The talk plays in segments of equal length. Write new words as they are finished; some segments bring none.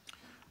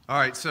All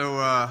right,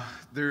 so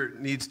there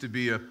needs to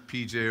be a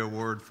PJ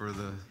award for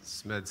the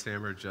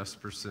Smedshammer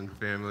Jesperson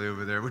family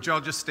over there. Would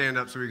y'all just stand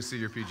up so we can see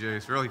your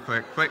PJs really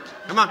quick? Quick,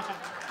 come on.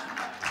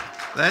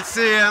 Let's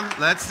see him.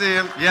 Let's see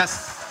him.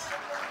 Yes.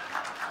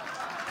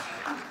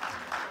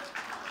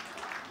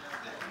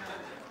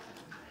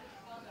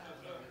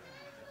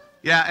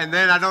 Yeah, and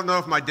then I don't know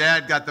if my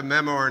dad got the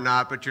memo or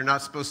not, but you're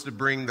not supposed to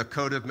bring the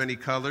coat of many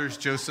colors,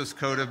 Joseph's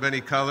coat of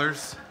many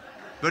colors.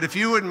 But if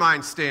you wouldn't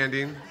mind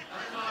standing.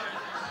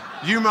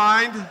 You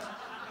mind?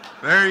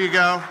 There you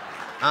go.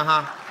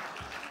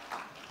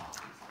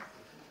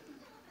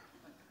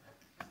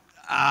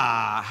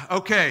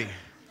 Okay.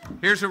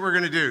 Here's what we're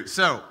going to do.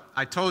 So,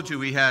 I told you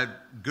we had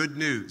good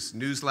news.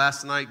 News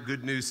last night,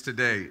 good news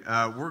today.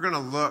 We're going to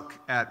look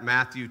at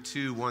Matthew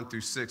 2, 1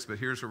 through 6, but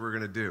here's what we're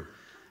going to do.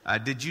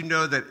 Did you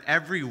know that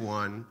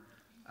everyone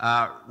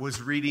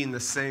was reading the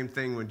same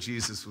thing when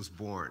Jesus was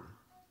born?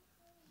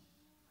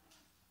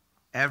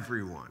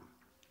 Everyone.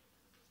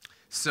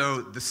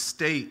 So the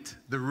state,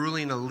 the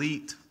ruling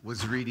elite,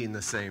 was reading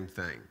the same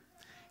thing.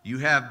 You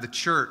have the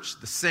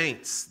church, the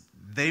saints,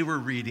 they were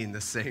reading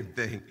the same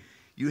thing.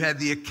 You had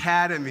the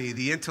academy,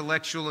 the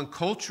intellectual and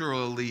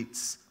cultural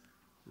elites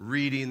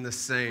reading the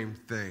same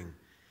thing.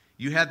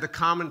 You had the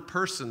common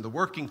person, the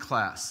working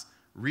class,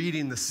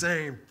 reading the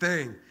same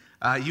thing.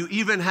 You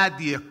even had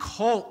the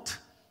occult,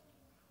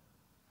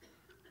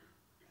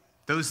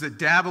 those that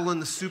dabble in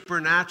the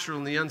supernatural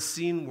and the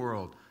unseen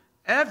world.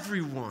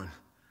 Everyone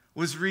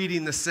was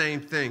reading the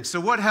same thing. So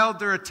what held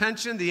their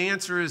attention? The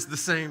answer is the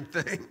same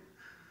thing.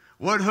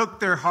 What hooked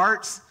their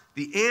hearts?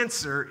 The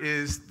answer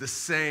is the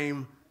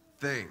same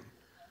thing.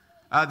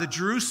 The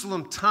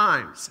Jerusalem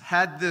Times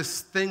had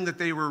this thing that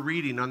they were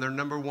reading on their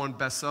number one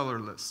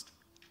bestseller list.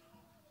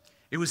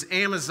 It was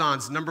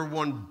Amazon's number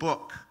one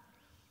book.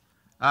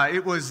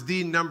 It was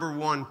the number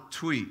one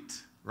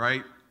tweet,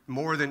 right?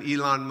 More than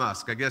Elon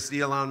Musk. I guess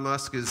Elon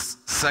Musk is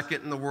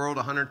second in the world,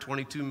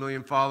 122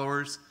 million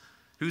followers.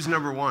 Who's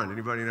number one?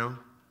 Anybody know?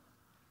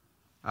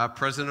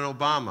 President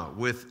Obama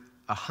with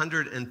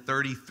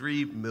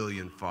 133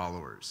 million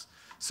followers.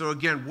 So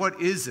again,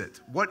 what is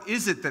it? What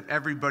is it that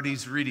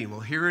everybody's reading? Well,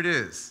 here it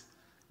is.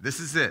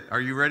 This is it.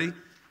 Are you ready?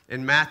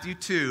 In Matthew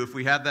 2, if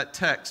we have that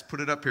text, put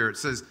it up here. It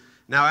says,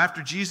 "Now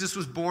after Jesus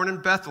was born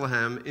in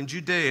Bethlehem in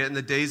Judea in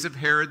the days of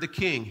Herod the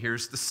king,"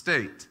 here's the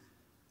state,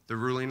 the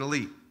ruling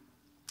elite.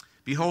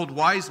 "Behold,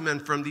 wise men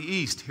from the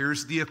east,"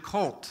 here's the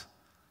occult,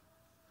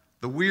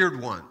 the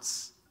weird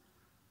ones.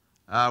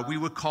 We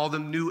would call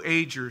them New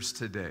Agers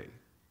today.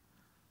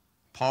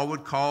 Paul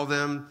would call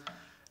them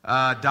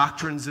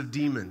doctrines of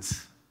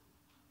demons.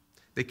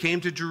 "They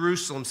came to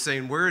Jerusalem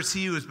saying, 'Where is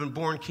he who has been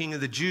born King of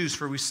the Jews?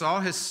 For we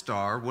saw his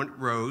star when it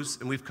rose,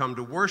 and we've come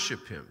to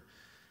worship him.'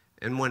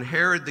 And when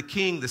Herod the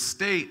king, the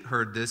state,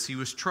 heard this, he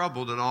was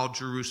troubled, and all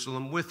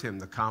Jerusalem with him,"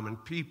 the common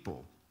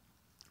people,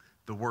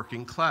 the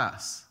working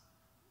class.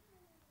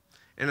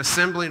 "And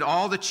assembling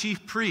all the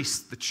chief priests,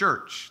 the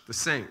church, the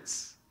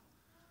saints,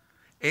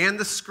 and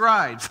the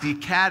scribes, the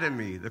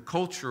academy, the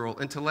cultural,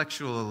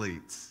 intellectual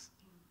elites,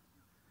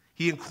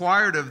 he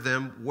inquired of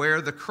them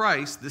where the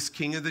Christ, this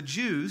King of the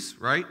Jews,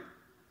 right,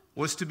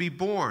 was to be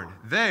born.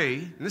 They,"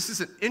 and this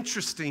is an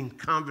interesting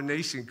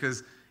combination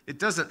because it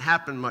doesn't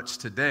happen much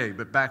today,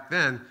 but back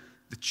then,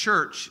 the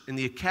church and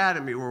the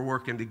academy were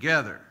working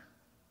together.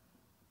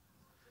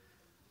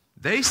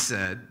 "They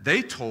said,"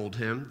 they told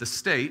him, the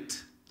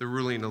state, the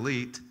ruling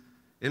elite,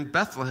 "in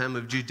Bethlehem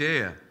of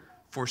Judea.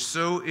 For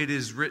so it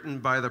is written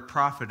by the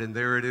prophet," and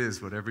there it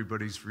is, what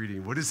everybody's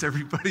reading. What is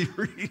everybody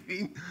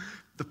reading?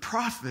 The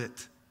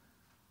prophet.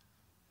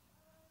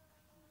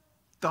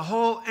 The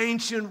whole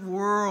ancient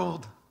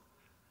world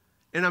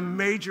in a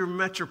major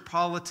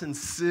metropolitan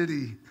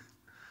city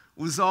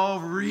was all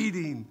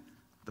reading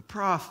the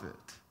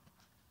prophet.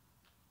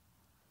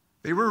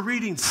 They were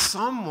reading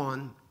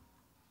someone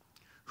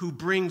who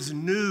brings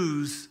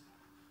news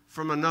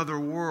from another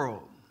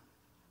world.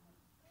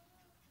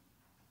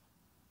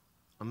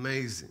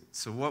 Amazing.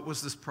 So what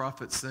was this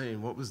prophet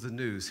saying? What was the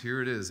news?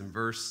 Here it is in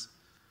verse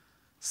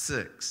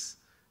 6.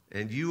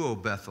 "And you, O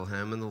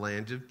Bethlehem, in the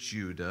land of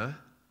Judah."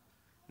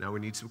 Now we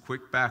need some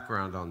quick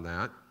background on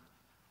that.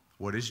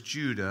 What is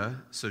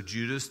Judah? So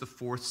Judah is the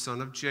fourth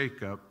son of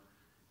Jacob.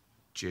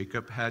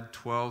 Jacob had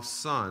 12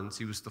 sons.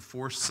 He was the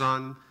fourth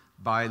son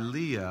by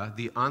Leah,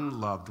 the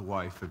unloved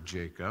wife of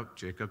Jacob.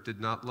 Jacob did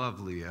not love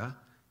Leah.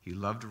 He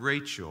loved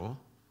Rachel.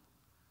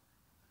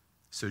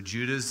 So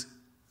Judah's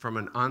from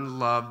an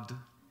unloved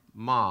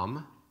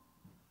mom,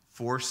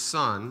 fourth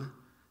son,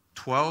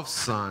 12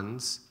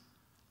 sons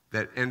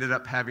that ended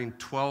up having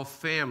 12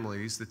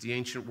 families that the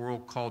ancient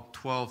world called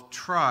 12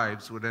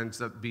 tribes, would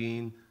end up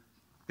being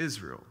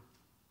Israel.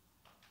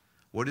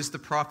 What is the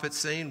prophet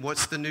saying?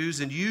 What's the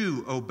news? "And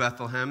you, O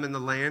Bethlehem, in the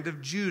land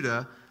of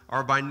Judah,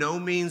 are by no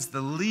means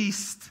the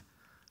least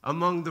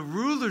among the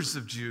rulers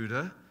of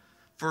Judah,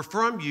 for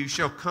from you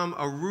shall come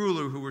a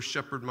ruler who will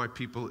shepherd my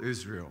people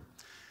Israel."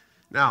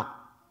 Now,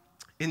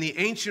 in the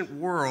ancient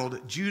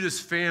world, Judah's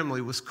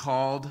family was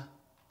called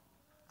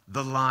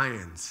the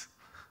Lions.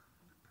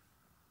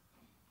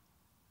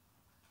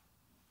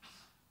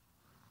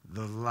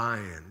 the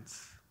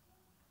lions.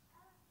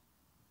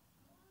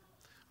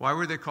 Why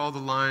were they called the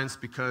lions?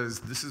 Because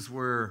this is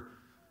where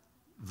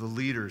the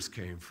leaders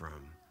came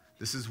from.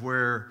 This is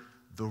where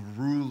the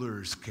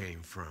rulers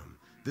came from.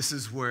 This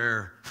is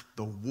where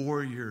the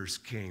warriors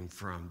came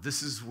from.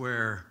 This is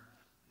where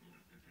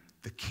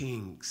the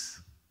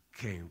kings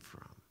came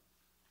from.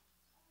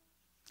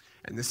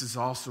 And this is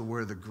also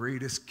where the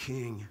greatest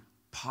king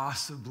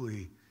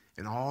possibly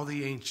in all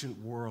the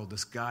ancient world,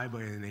 this guy by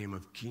the name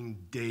of King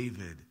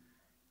David,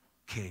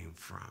 came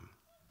from.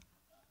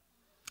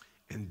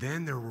 And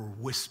then there were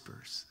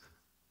whispers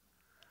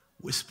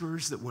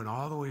that went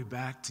all the way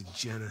back to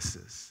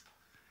Genesis,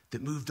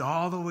 that moved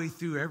all the way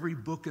through every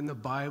book in the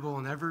Bible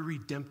and every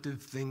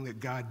redemptive thing that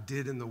God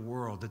did in the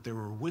world, that there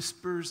were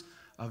whispers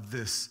of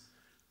this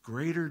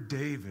greater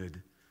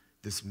David,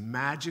 this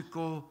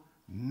magical,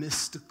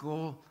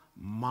 mystical,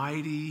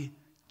 mighty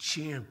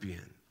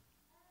champion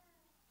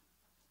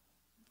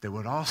that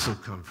would also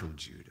come from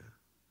Judah.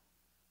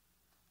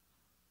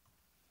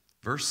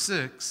 Verse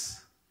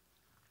 6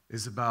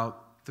 is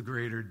about the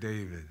greater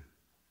David.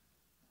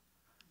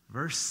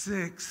 Verse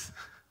 6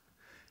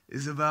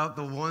 is about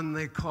the one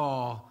they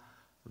call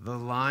the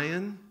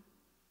Lion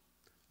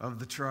of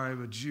the tribe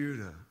of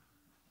Judah.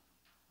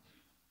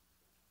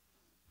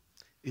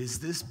 Is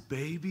this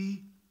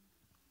baby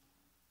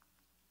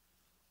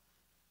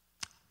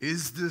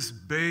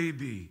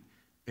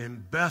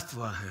in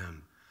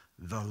Bethlehem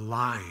the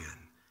lion?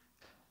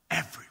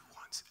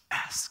 Everyone's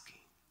asking.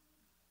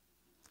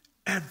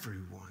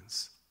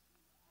 Everyone's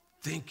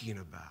thinking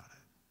about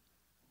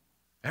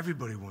it.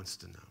 Everybody wants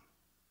to know.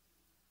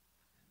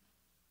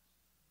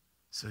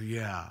 So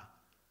yeah,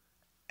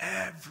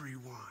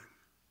 everyone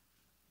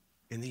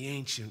in the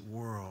ancient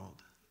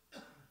world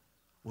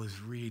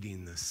was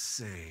reading the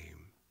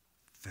same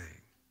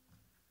thing.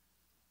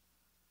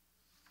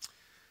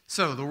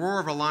 So the roar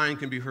of a lion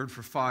can be heard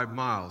for 5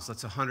 miles.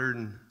 That's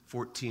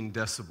 114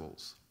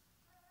 decibels.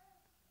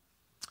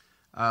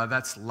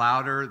 That's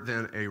louder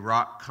than a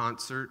rock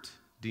concert,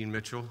 Dean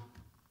Mitchell.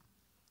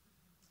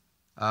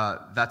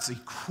 That's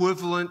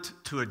equivalent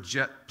to a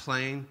jet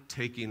plane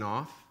taking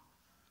off.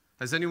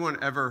 Has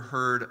anyone ever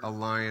heard a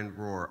lion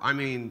roar? I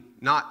mean,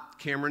 not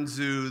Cameron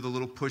Zoo, the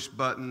little push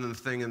button and the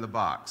thing in the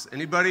box.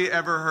 Anybody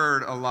ever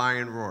heard a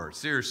lion roar?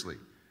 Seriously.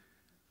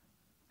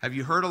 Have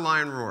you heard a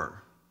lion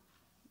roar?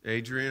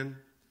 Adrian?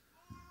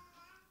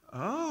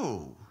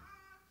 Oh.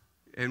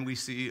 And we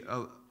see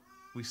a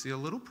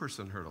little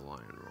person heard a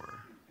lion roar.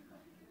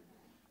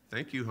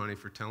 Thank you, honey,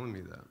 for telling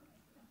me that.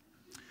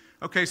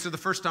 Okay, so the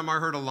first time I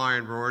heard a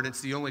lion roar, and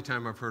it's the only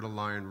time I've heard a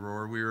lion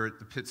roar, we were at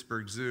the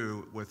Pittsburgh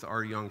Zoo with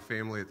our young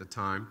family at the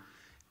time.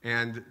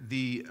 And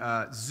the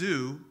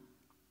zoo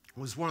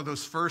was one of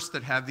those first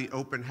that had the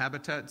open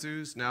habitat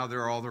zoos. Now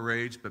they're all the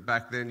rage, but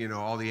back then,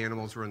 all the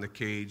animals were in the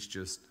cage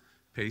just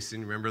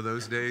pacing. Remember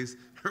those days?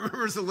 I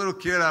remember as a little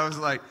kid, I was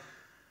like,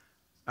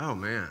 oh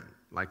man,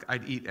 like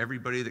I'd eat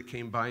everybody that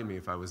came by me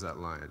if I was that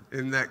lion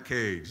in that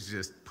cage.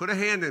 Just put a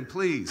hand in,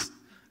 please.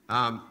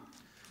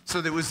 So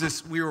there was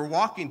this, we were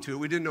walking to it.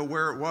 We didn't know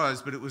where it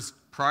was, but it was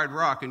Pride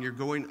Rock, and you're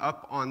going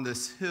up on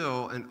this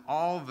hill, and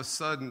all of a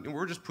sudden, and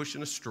we're just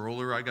pushing a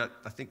stroller. I got,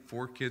 I think,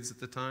 4 kids at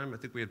the time. I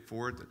think we had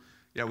 4.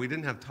 Yeah, we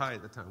didn't have Ty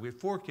at the time. We had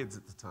 4 kids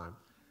at the time.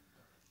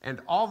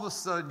 And all of a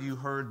sudden, you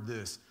heard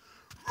this.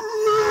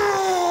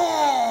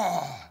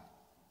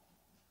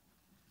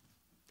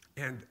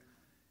 And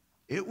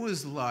it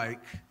was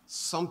like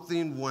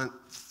something went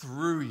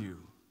through you.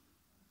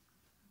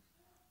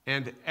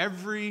 And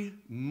every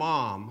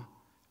mom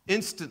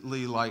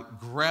instantly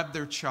grabbed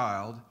their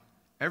child.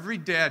 Every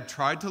dad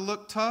tried to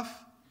look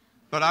tough,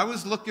 but I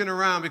was looking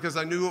around because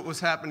I knew what was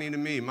happening to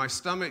me. My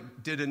stomach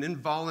did an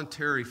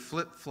involuntary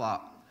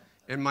flip-flop,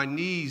 and my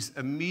knees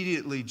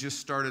immediately just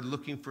started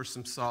looking for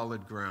some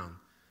solid ground.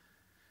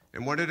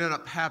 And what ended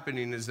up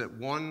happening is that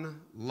one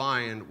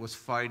lion was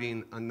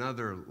fighting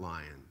another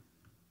lion.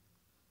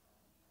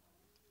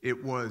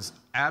 It was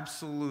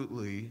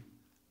absolutely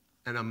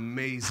an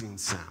amazing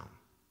sound.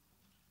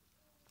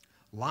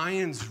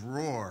 Lions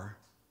roar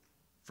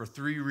for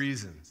 3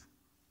 reasons.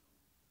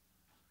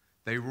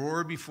 They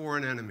roar before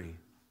an enemy.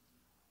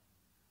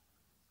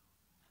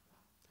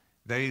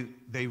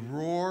 They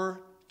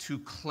roar to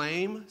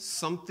claim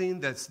something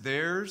that's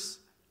theirs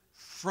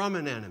from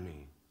an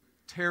enemy,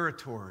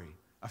 territory,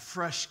 a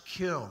fresh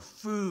kill,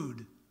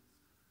 food,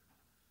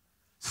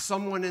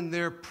 someone in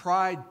their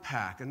pride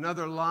pack,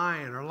 another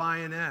lion or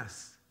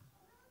lioness.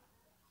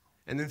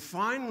 And then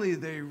finally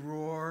they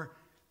roar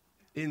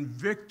in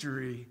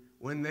victory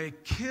when they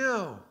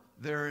kill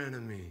their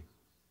enemy.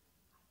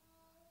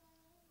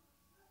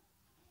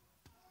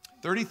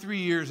 33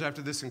 years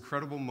after this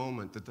incredible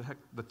moment that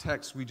the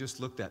text we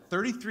just looked at,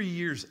 33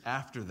 years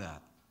after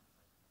that,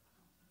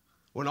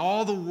 when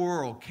all the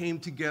world came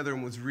together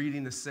and was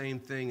reading the same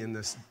thing in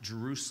this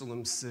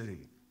Jerusalem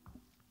city,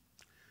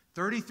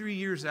 33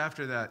 years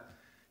after that,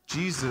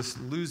 Jesus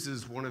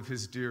loses one of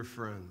his dear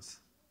friends.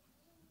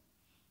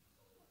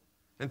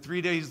 And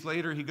 3 days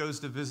later, he goes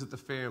to visit the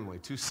family,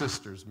 2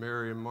 sisters,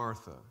 Mary and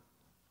Martha.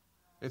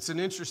 It's an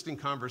interesting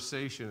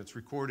conversation. It's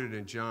recorded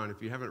in John.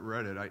 If you haven't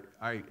read it,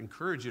 I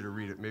encourage you to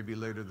read it maybe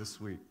later this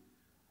week.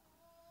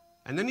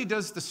 And then he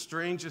does the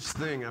strangest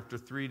thing after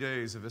 3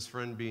 days of his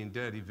friend being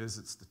dead. He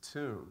visits the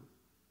tomb.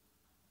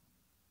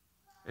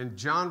 And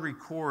John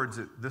records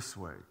it this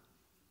way.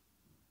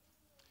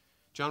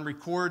 John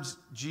records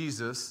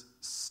Jesus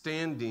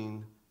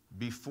standing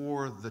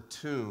before the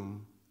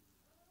tomb,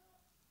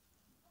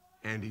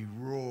 and he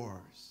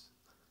roars.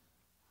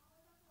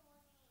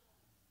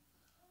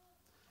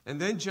 And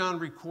then John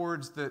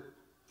records that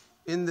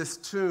in this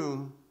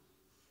tomb,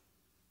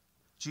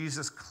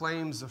 Jesus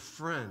claims a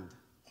friend.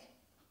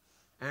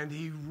 And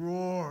he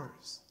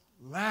roars,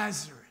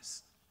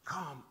 "Lazarus,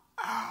 come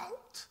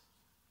out."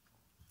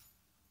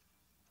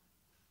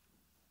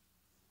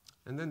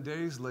 And then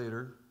days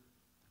later,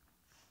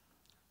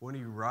 when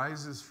he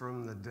rises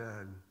from the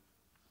dead,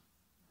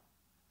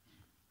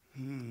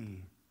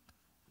 he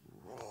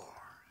roars.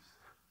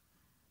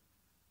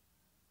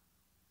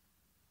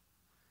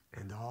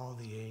 And all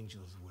the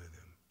angels with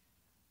him.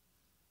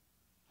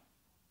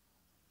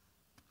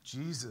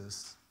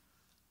 Jesus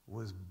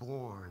was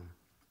born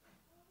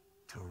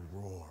to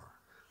roar.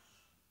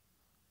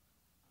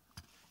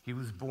 He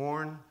was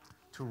born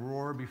to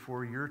roar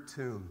before your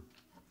tomb,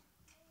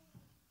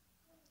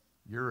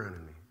 your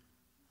enemy.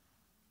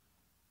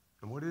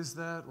 And what is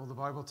that? Well, the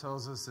Bible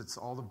tells us it's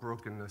all the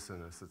brokenness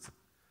in us.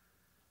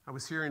 I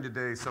was hearing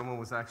today, someone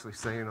was actually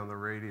saying on the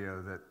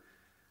radio that,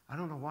 I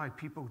don't know why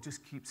people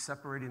just keep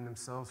separating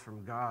themselves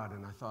from God.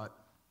 And I thought,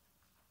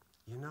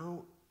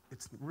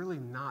 it's really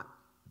not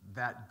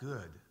that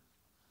good.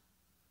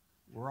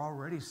 We're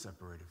already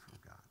separated from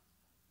God.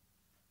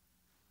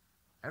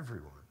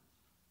 Everyone.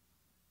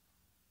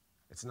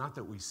 It's not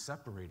that we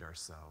separate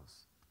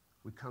ourselves.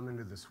 We come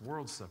into this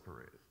world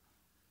separated.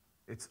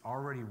 It's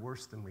already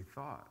worse than we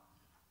thought.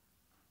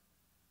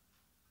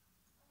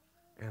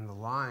 And the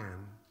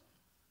Lion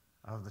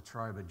of the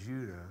tribe of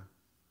Judah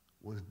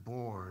was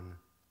born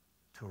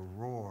to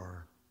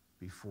roar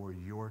before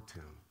your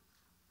tomb.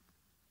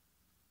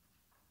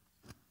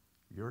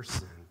 Your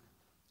sin,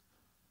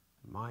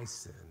 my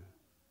sin,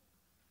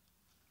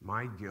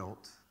 my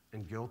guilt,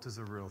 and guilt is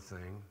a real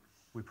thing.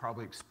 We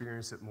probably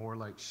experience it more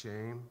like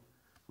shame.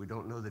 We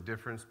don't know the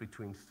difference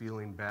between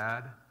feeling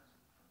bad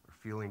or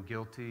feeling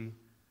guilty.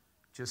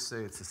 Just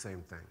say it's the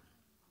same thing.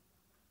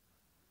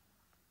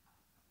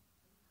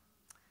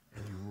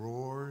 And he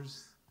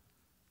roars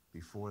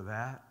before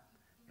that,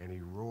 and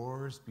he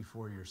roars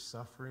before your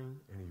suffering,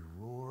 and he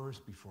roars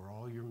before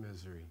all your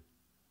misery.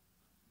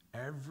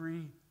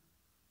 Every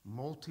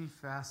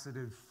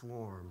multifaceted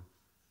form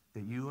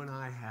that you and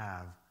I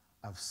have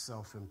of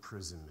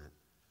self-imprisonment.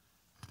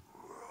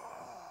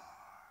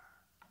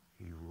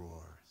 He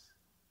roars.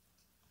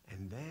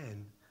 And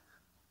then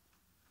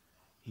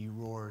he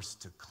roars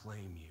to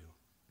claim you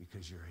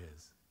because you're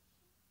his.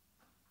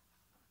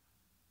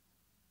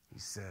 He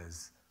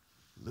says,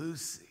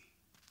 "Lucy,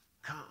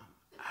 come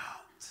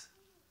out.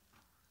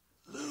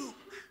 Luke,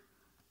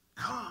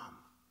 come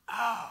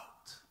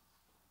out."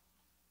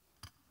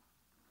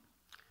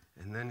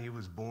 And then he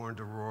was born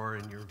to roar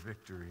in your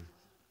victory.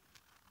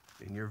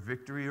 In your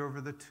victory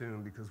over the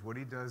tomb, because what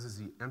he does is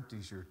he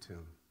empties your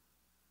tomb.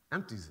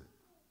 Empties it.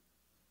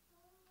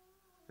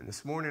 And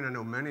this morning, I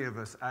know many of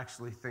us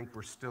actually think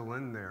we're still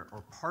in there,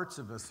 or parts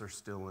of us are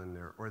still in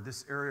there, or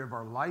this area of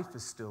our life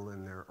is still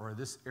in there, or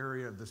this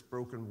area of this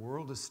broken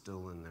world is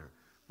still in there.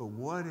 But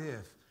what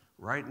if,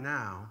 right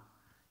now,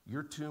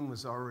 your tomb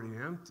was already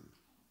empty?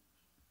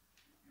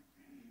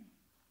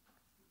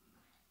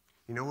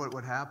 You know what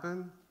would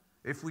happen?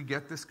 If we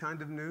get this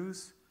kind of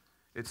news,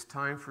 it's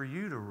time for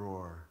you to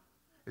roar.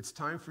 It's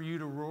time for you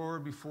to roar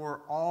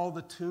before all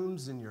the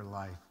tombs in your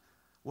life.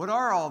 What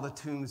are all the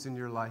tombs in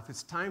your life?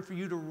 It's time for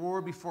you to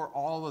roar before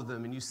all of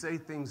them. And you say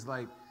things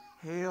like,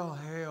 "Hail,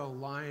 hail,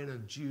 Lion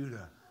of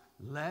Judah.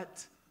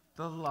 Let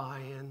the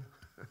lion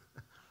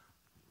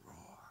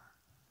roar."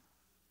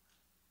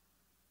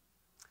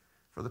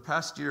 For the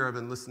past year, I've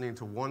been listening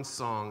to one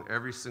song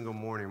every single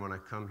morning when I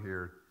come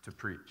here to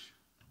preach.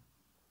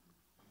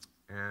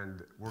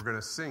 And we're going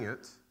to sing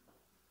it.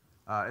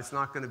 It's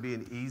not going to be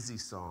an easy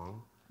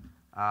song,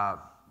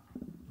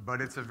 but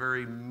it's a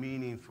very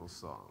meaningful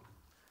song.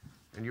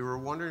 And you were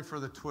wondering for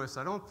the twist.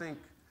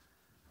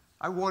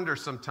 I wonder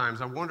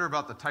sometimes. I wonder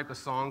about the type of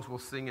songs we'll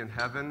sing in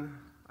heaven.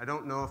 I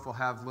don't know if we'll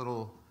have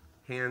little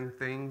hand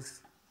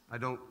things. I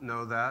don't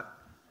know that.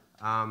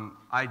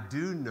 I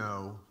do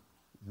know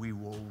we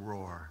will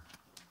roar.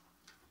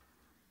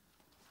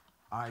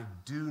 I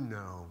do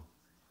know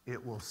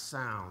it will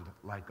sound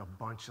like a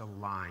bunch of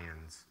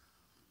lions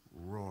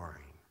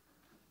roaring.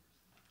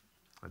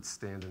 Let's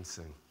stand and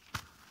sing.